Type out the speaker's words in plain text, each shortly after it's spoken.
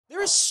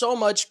There is so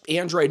much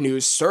Android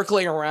news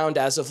circling around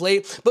as of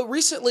late, but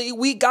recently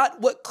we got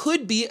what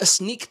could be a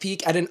sneak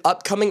peek at an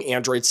upcoming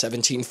Android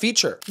 17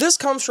 feature. This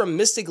comes from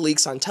Mystic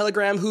Leaks on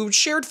Telegram, who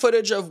shared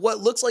footage of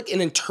what looks like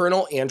an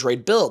internal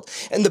Android build.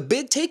 And the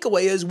big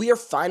takeaway is we are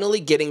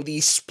finally getting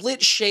the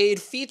split shade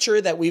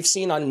feature that we've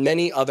seen on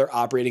many other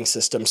operating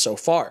systems so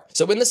far.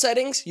 So in the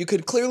settings, you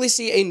could clearly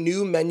see a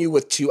new menu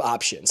with two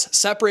options,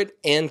 separate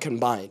and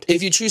combined.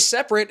 If you choose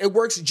separate, it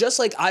works just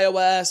like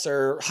iOS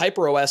or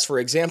HyperOS, for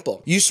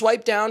example. You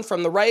swipe down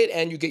from the right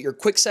and you get your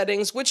quick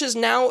settings, which is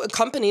now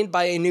accompanied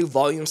by a new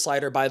volume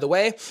slider, by the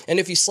way. And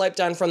if you swipe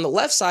down from the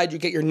left side, you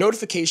get your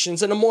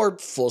notifications in a more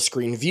full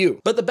screen view.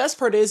 But the best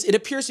part is it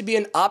appears to be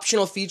an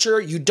optional feature.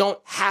 You don't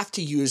have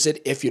to use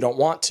it if you don't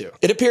want to.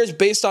 It appears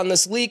based on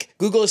this leak,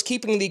 Google is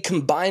keeping the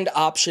combined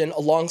option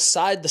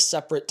alongside the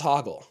separate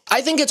toggle.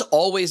 I think it's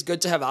always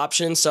good to have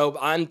options, so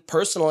I'm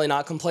personally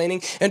not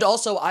complaining. And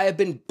also, I have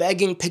been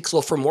begging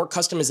Pixel for more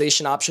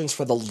customization options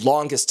for the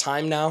longest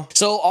time now.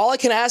 So all I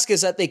can ask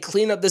is that they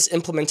clean up this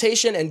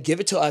implementation and give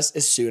it to us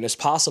as soon as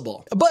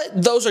possible.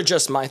 But those are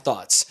just my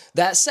thoughts.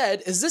 That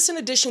said, is this an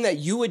addition that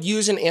you would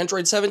use in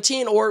Android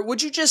 17, or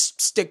would you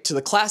just stick to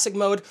the classic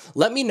mode?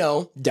 Let me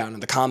know down in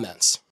the comments.